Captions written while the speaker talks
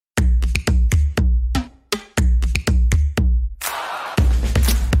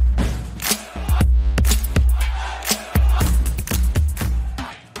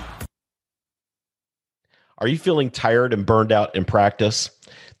Are you feeling tired and burned out in practice?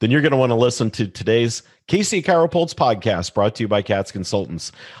 Then you're going to want to listen to today's KC Chiropulse podcast, brought to you by CATS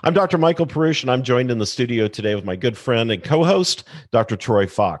Consultants. I'm Dr. Michael Perush, and I'm joined in the studio today with my good friend and co-host, Dr. Troy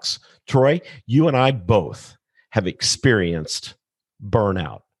Fox. Troy, you and I both have experienced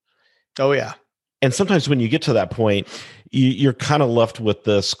burnout. Oh, yeah. And sometimes when you get to that point, you're kind of left with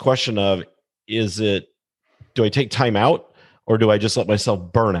this question of, do I take time out? Or do I just let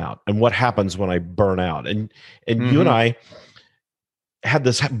myself burn out? And what happens when I burn out? And you and I had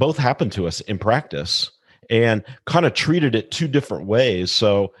this both happen to us in practice and kind of treated it two different ways.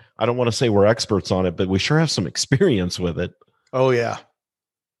 So I don't want to say we're experts on it, but we sure have some experience with it. Oh, yeah.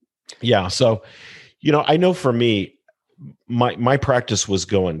 Yeah. So, I know for me, my practice was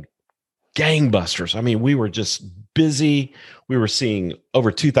going gangbusters. I mean, we were just busy. We were seeing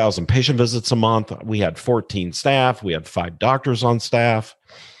over 2,000 patient visits a month. We had 14 staff. We had 5 doctors on staff.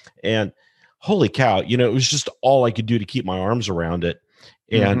 And holy cow, it was just all I could do to keep my arms around it.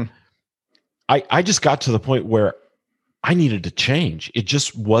 And I just got to the point where I needed to change. It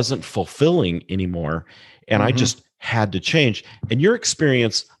just wasn't fulfilling anymore. And I just had to change. And your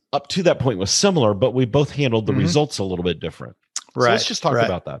experience up to that point was similar, but we both handled the results a little bit different. Right. So let's just talk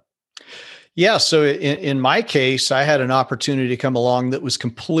about that. Yeah. So in my case, I had an opportunity come along that was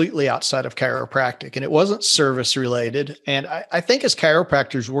completely outside of chiropractic, and it wasn't service related. And I think as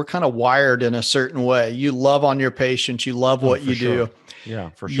chiropractors, we're kind of wired in a certain way. You love on your patients. You love what you do.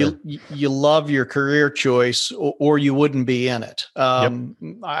 Yeah, for sure. You love your career choice, or you wouldn't be in it.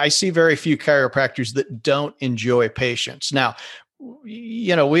 I see very few chiropractors that don't enjoy patients. Now,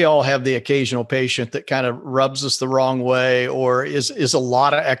 we all have the occasional patient that kind of rubs us the wrong way, or is a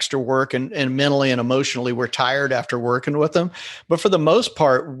lot of extra work, and mentally and emotionally we're tired after working with them. But for the most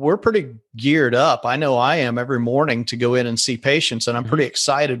part, we're pretty geared up. I know I am every morning to go in and see patients, and I'm pretty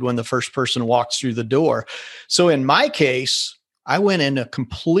excited when the first person walks through the door. So in my case, I went in a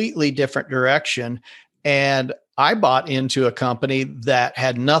completely different direction, and I bought into a company that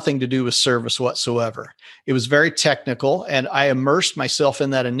had nothing to do with service whatsoever. It was very technical, and I immersed myself in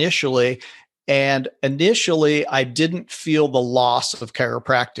that initially. And initially, I didn't feel the loss of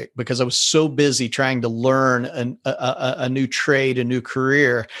chiropractic because I was so busy trying to learn a new trade, a new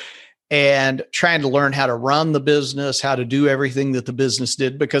career, and trying to learn how to run the business, how to do everything that the business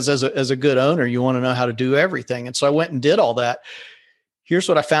did. Because as a good owner, you want to know how to do everything. And so I went and did all that. Here's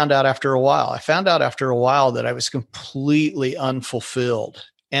what I found out after a while. I found out after a while that I was completely unfulfilled,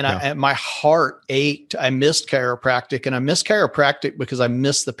 and my heart ached. I missed chiropractic, and I missed chiropractic because I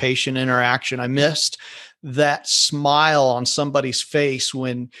missed the patient interaction. I missed that smile on somebody's face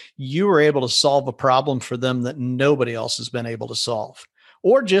when you were able to solve a problem for them that nobody else has been able to solve.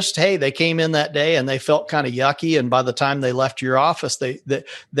 Or just, hey, they came in that day and they felt kind of yucky, and by the time they left your office,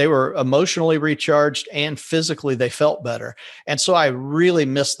 they were emotionally recharged and physically they felt better. And so I really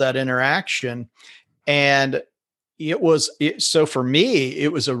missed that interaction. And so for me,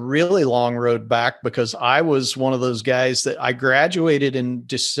 it was a really long road back, because I was one of those guys that I graduated in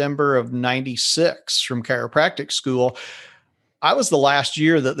December of 96 from chiropractic school. I was the last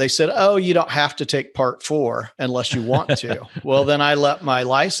year that they said, oh, you don't have to take part 4 unless you want to. Well, then I let my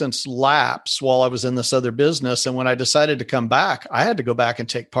license lapse while I was in this other business. And when I decided to come back, I had to go back and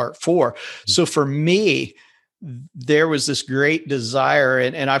take part 4. So for me, there was this great desire.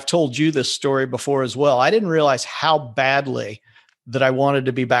 And I've told you this story before as well. I didn't realize how badly that I wanted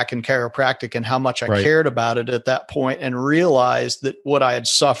to be back in chiropractic and how much I cared about it at that point, and realized that what I had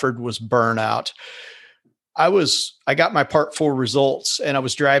suffered was burnout. I got my part 4 results, and I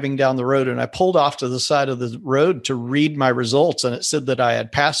was driving down the road, and I pulled off to the side of the road to read my results, and it said that I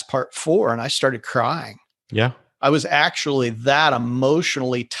had passed part 4, and I started crying. Yeah. I was actually that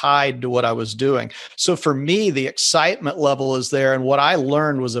emotionally tied to what I was doing. So for me, the excitement level is there. And what I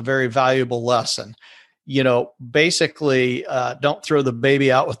learned was a very valuable lesson. Basically, don't throw the baby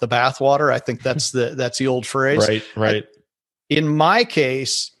out with the bathwater. I think that's the old phrase. Right. In my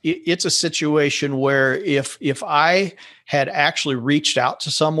case, it's a situation where if I had actually reached out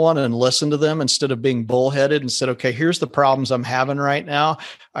to someone and listened to them instead of being bullheaded and said, okay, here's the problems I'm having right now.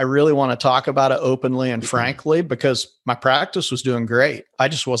 I really want to talk about it openly and frankly, because my practice was doing great. I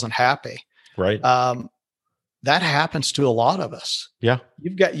just wasn't happy. Right. That happens to a lot of us. Yeah.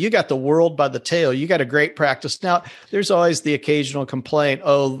 You got the world by the tail. You got a great practice. Now, there's always the occasional complaint.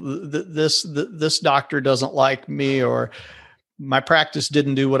 Oh, this doctor doesn't like me, or my practice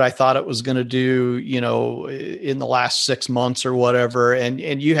didn't do what I thought it was going to do, in the last 6 months or whatever. And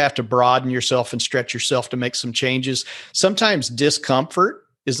you have to broaden yourself and stretch yourself to make some changes. Sometimes discomfort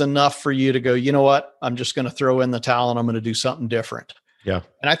is enough for you to go, you know what, I'm just going to throw in the towel and I'm going to do something different. Yeah.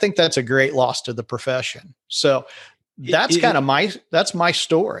 And I think that's a great loss to the profession. So that's that's my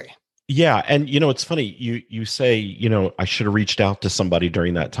story. Yeah. And it's funny, you say, I should have reached out to somebody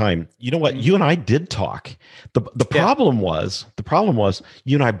during that time. You know what? You and I did talk. The problem was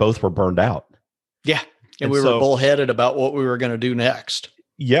you and I both were burned out. Yeah. And we were bullheaded about what we were going to do next.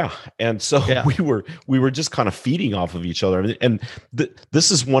 Yeah. And so we were just kind of feeding off of each other. And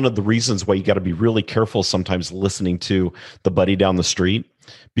this is one of the reasons why you got to be really careful sometimes listening to the buddy down the street,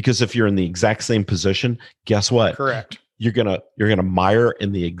 because if you're in the exact same position, guess what? Correct. You're gonna mire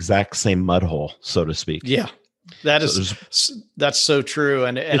in the exact same mud hole, so to speak. Yeah. That's so true.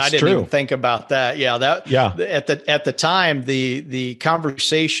 And I didn't even think about that. At the time, the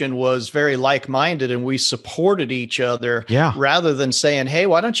conversation was very like-minded, and we supported each other rather than saying, hey,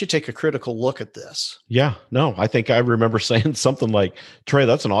 why don't you take a critical look at this? Yeah, no, I think I remember saying something like, Trey,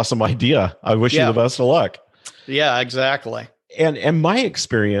 that's an awesome idea. I wish you the best of luck. Yeah, exactly. And my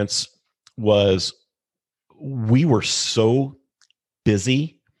experience was, we were so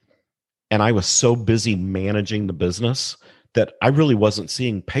busy, and I was so busy managing the business that I really wasn't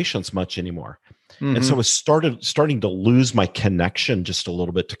seeing patients much anymore. And so I was starting to lose my connection just a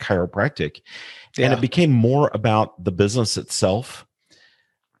little bit to chiropractic. And it became more about the business itself,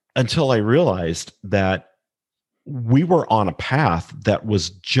 until I realized that we were on a path that was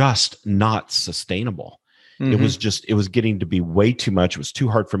just not sustainable. It was getting to be way too much. It was too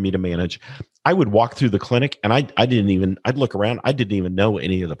hard for me to manage. I would walk through the clinic and I'd look around. I didn't even know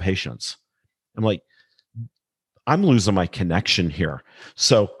any of the patients. I'm like, I'm losing my connection here.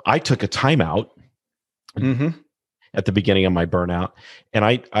 So I took a timeout at the beginning of my burnout. And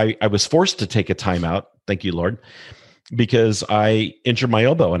I was forced to take a timeout. Thank you, Lord, because I injured my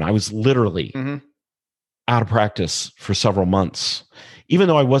elbow and I was literally out of practice for several months. Even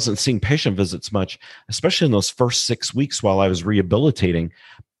though I wasn't seeing patient visits much, especially in those first 6 weeks while I was rehabilitating,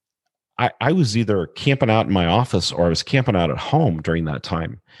 I was either camping out in my office or I was camping out at home during that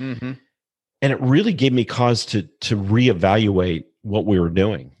time. And it really gave me cause to reevaluate what we were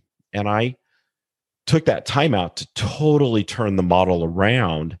doing. And I took that time out to totally turn the model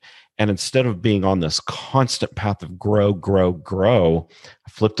around. And instead of being on this constant path of grow, I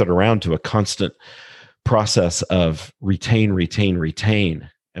flipped it around to a constant process of retain.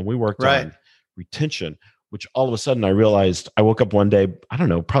 And we worked on retention, which all of a sudden I realized, I woke up one day, I don't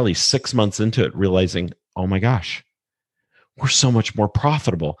know, probably 6 months into it, realizing, oh my gosh, we're so much more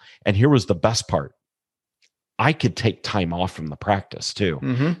profitable. And here was the best part. I could take time off from the practice too.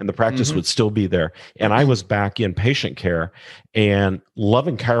 And the practice would still be there. And I was back in patient care and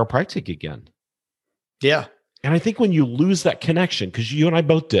loving chiropractic again. Yeah. And I think when you lose that connection, because you and I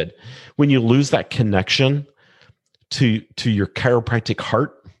both did, when you lose that connection to your chiropractic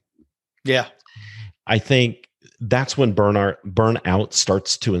heart, I think that's when burnout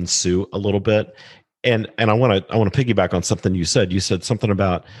starts to ensue a little bit. And I want to piggyback on something you said. You said something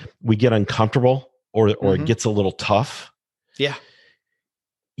about we get uncomfortable or it gets a little tough. Yeah.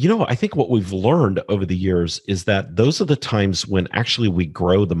 I think what we've learned over the years is that those are the times when actually we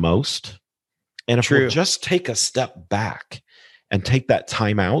grow the most. And if we'll just take a step back and take that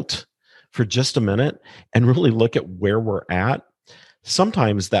time out for just a minute and really look at where we're at,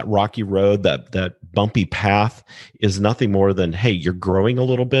 sometimes that rocky road, that bumpy path is nothing more than, hey, you're growing a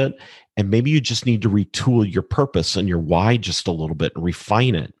little bit, and maybe you just need to retool your purpose and your why just a little bit and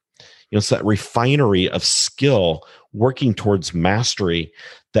refine it. It's that refinery of skill working towards mastery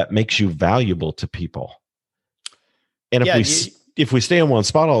that makes you valuable to people. And if we stay in one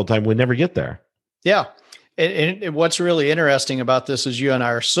spot all the time, we never get there. Yeah. And what's really interesting about this is you and I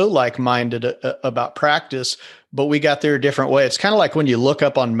are so like-minded about practice, but we got there a different way. It's kind of like when you look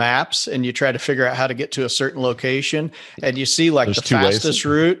up on maps and you try to figure out how to get to a certain location and you see like the fastest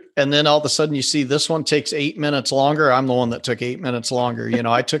route. And then all of a sudden you see this one takes 8 minutes longer. I'm the one that took 8 minutes longer.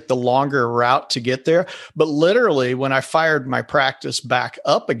 I took the longer route to get there. But literally when I fired my practice back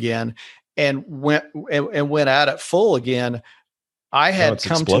up again and went at it full again, I had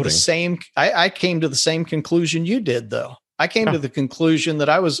come to the same, I came to the same conclusion you did though. I came to the conclusion that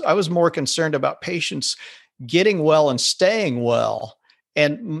I was more concerned about patients getting well and staying well.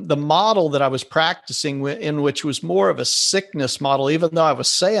 And the model that I was practicing in, which was more of a sickness model, even though I was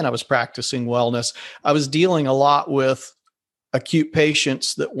saying I was practicing wellness, I was dealing a lot with acute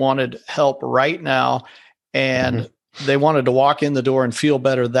patients that wanted help right now. And they wanted to walk in the door and feel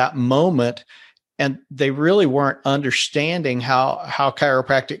better that moment. And they really weren't understanding how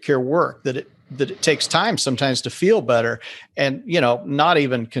chiropractic care worked, that it takes time sometimes to feel better, and, not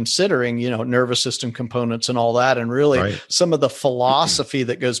even considering, nervous system components and all that, and really some of the philosophy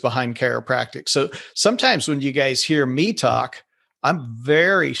that goes behind chiropractic. So sometimes when you guys hear me talk, I'm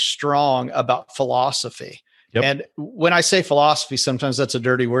very strong about philosophy. Yep. And when I say philosophy, sometimes that's a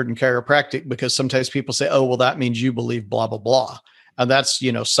dirty word in chiropractic, because sometimes people say, oh, well, that means you believe blah, blah, blah. And that's,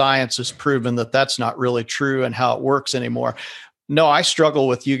 science has proven that that's not really true and how it works anymore. No, I struggle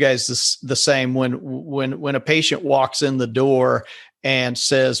with you guys the same. When a patient walks in the door and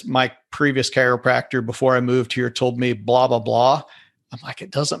says, my previous chiropractor before I moved here told me blah, blah, blah. I'm like,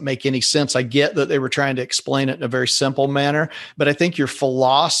 it doesn't make any sense. I get that they were trying to explain it in a very simple manner, but I think your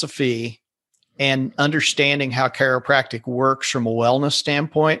philosophy and understanding how chiropractic works from a wellness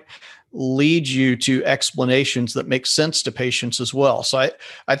standpoint leads you to explanations that make sense to patients as well. So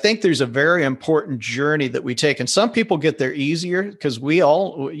I think there's a very important journey that we take. And some people get there easier because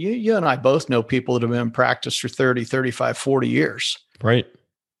you and I both know people that have been in practice for 30, 35, 40 years. Right.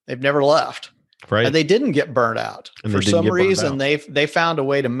 They've never left. Right. And they didn't get burnt out. And for some reason, they found a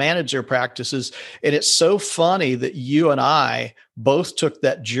way to manage their practices. And it's so funny that you and I both took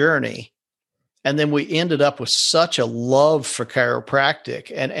that journey. And then we ended up with such a love for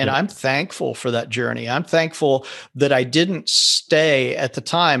chiropractic. And I'm thankful for that journey. I'm thankful that I didn't stay at the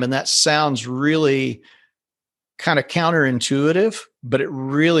time. And that sounds really kind of counterintuitive, but it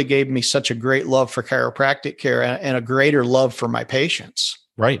really gave me such a great love for chiropractic care and a greater love for my patients.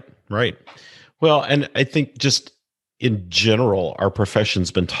 Right, right. Well, and I think just in general, our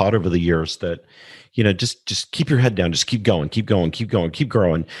profession's been taught over the years that, just keep your head down, just keep going, keep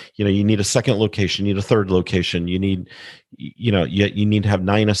growing. You need a second location, you need a third location, you need, you need to have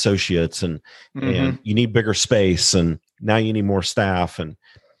 9 associates and you need bigger space, and now you need more staff. And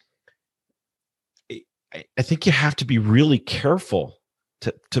I think you have to be really careful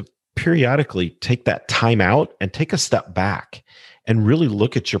to periodically take that time out and take a step back and really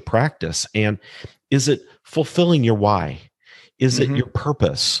look at your practice. And is it fulfilling your why? Is it your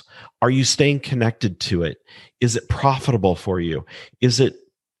purpose? Are you staying connected to it? Is it profitable for you? Is it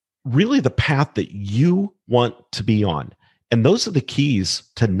really the path that you want to be on? And those are the keys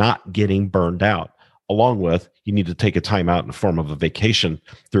to not getting burned out, along with you need to take a time out in the form of a vacation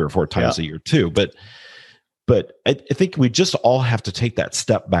 3 or 4 times a year too. But I think we just all have to take that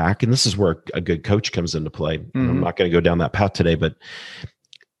step back. And this is where a good coach comes into play. I'm not going to go down that path today, but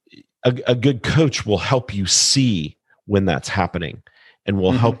a good coach will help you see when that's happening and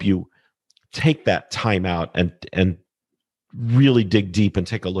will help you take that time out and really dig deep and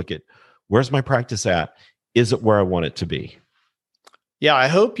take a look at, where's my practice at? Is it where I want it to be? Yeah, I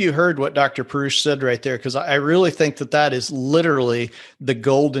hope you heard what Dr. Perush said right there, because I really think that is literally the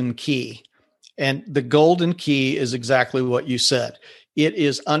golden key. And the golden key is exactly what you said. It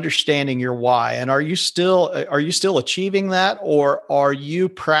is understanding your why. And are you still achieving that, or are you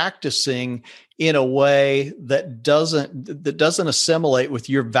practicing in a way that doesn't assimilate with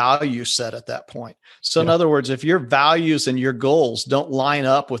your value set at that point? So in other words, if your values and your goals don't line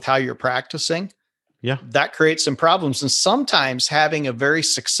up with how you're practicing, that creates some problems. And sometimes having a very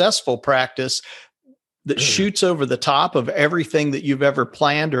successful practice that shoots over the top of everything that you've ever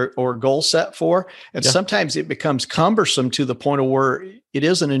planned or goal set for. And sometimes it becomes cumbersome to the point of where it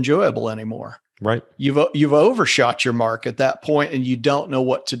isn't enjoyable anymore. Right. You've overshot your mark at that point and you don't know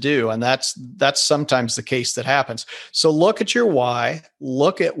what to do. And that's sometimes the case that happens. So look at your why,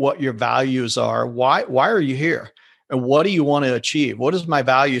 look at what your values are. Why are you here? And what do you want to achieve? What is my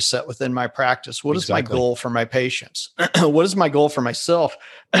value set within my practice? What is my goal for my patients? What is my goal for myself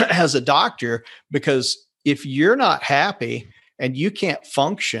as a doctor? Because if you're not happy and you can't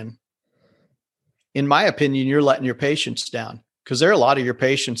function, in my opinion, you're letting your patients down, because there are a lot of your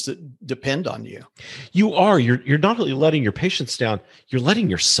patients that depend on you. You are. You're not only letting your patients down, you're letting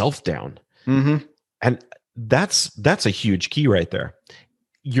yourself down. And that's a huge key right there.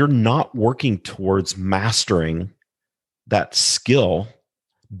 You're not working towards mastering that skill,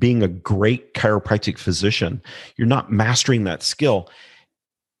 being a great chiropractic physician. You're not mastering that skill.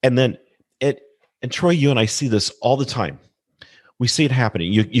 And then and Troy, you and I see this all the time. We see it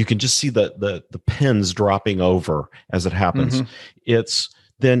happening. You can just see the pins dropping over as it happens. It's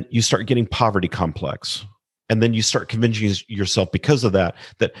then you start getting poverty complex. And then you start convincing yourself because of that,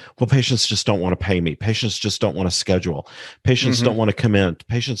 well, patients just don't want to pay me. Patients just don't want to schedule. Patients don't want to come in.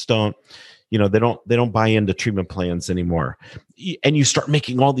 Patients don't, they don't buy into treatment plans anymore. And you start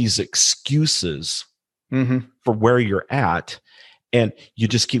making all these excuses for where you're at, and you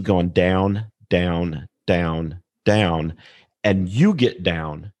just keep going down, down, down, down, and you get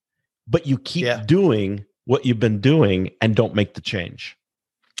down, but you keep doing what you've been doing and don't make the change.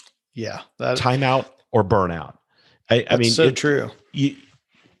 Yeah. Timeout or burnout. I mean, so true.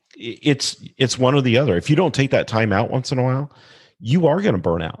 It's one or the other. If you don't take that time out once in a while, you are going to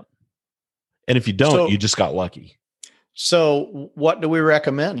burn out. And if you don't, you just got lucky. So what do we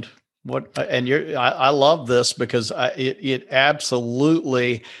recommend? I love this because it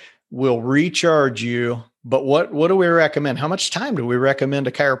absolutely will recharge you. But what do we recommend? How much time do we recommend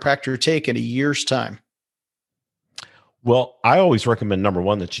a chiropractor take in a year's time? Well, I always recommend, number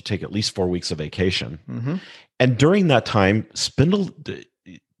one, that you take at least 4 weeks of vacation. Mm-hmm. And during that time,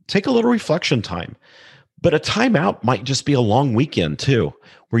 take a little reflection time. But a timeout might just be a long weekend too,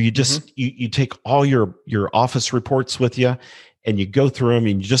 where you just you take all your office reports with you and you go through them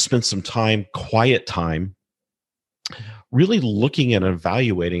and you just spend some time, quiet time, really looking and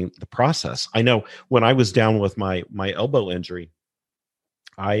evaluating the process. I know when I was down with my elbow injury,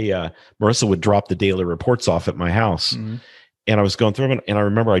 Marissa would drop the daily reports off at my house, and I was going through them, and I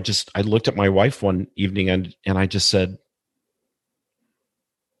remember I looked at my wife one evening and I just said,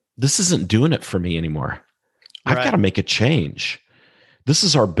 "This isn't doing it for me anymore. I've got to make a change. This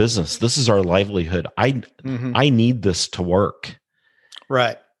is our business. This is our livelihood. I need this to work."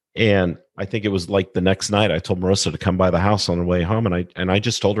 Right. And I think it was like the next night I told Marissa to come by the house on the way home. And I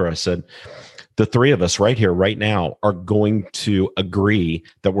just told her, I said, the three of us right here, right now are going to agree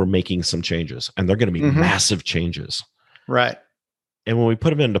that we're making some changes, and they're going to be massive changes. Right. And when we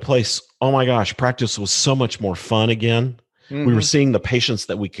put them into place, oh my gosh, practice was so much more fun again. We were seeing the patients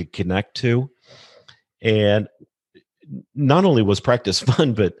that we could connect to. And not only was practice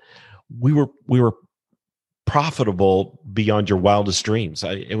fun, but we were profitable beyond your wildest dreams.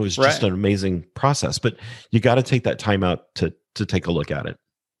 It was just an amazing process, but you got to take that time out to take a look at it.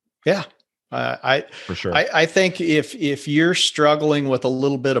 Yeah. For sure. I think if you're struggling with a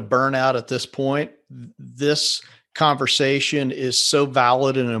little bit of burnout at this point, this conversation is so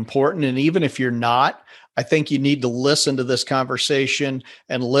valid and important. And even if you're not, I think you need to listen to this conversation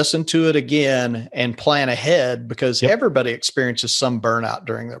and listen to it again and plan ahead, because everybody experiences some burnout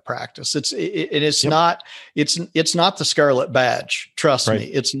during their practice. It's not the scarlet badge. Trust me,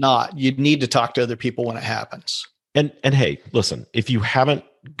 it's not. You need to talk to other people when it happens. And hey, listen, if you haven't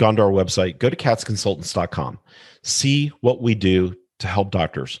gone to our website, go to katzconsultants.com. See what we do to help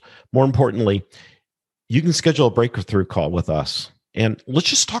doctors. More importantly, you can schedule a breakthrough call with us, and let's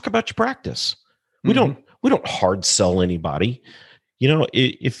just talk about your practice. We don't hard sell anybody. You know,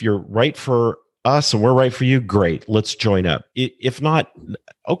 if you're right for us and we're right for you, great. Let's join up. If not,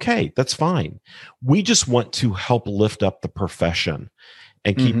 okay, that's fine. We just want to help lift up the profession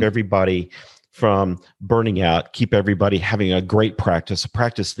and keep everybody from burning out, keep everybody having a great practice, a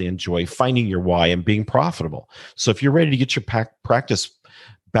practice they enjoy, finding your why, and being profitable. So if you're ready to get your practice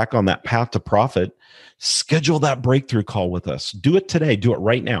back on that path to profit, schedule that breakthrough call with us. Do it today. Do it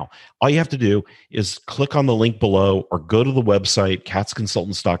right now. All you have to do is click on the link below or go to the website,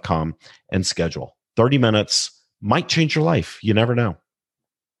 katzconsultants.com, and schedule. 30 minutes might change your life. You never know.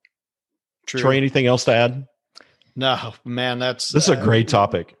 True. Troy, anything else to add? No, man, this is a great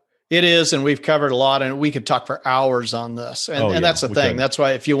topic. It is, and we've covered a lot, and we could talk for hours on this. And that's the thing. That's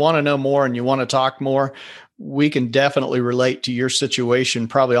why if you want to know more and you want to talk more, we can definitely relate to your situation,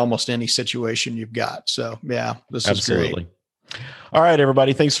 probably almost any situation you've got. So yeah, this is great. All right,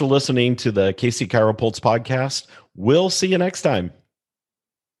 everybody. Thanks for listening to the KC Chiropulse podcast. We'll see you next time.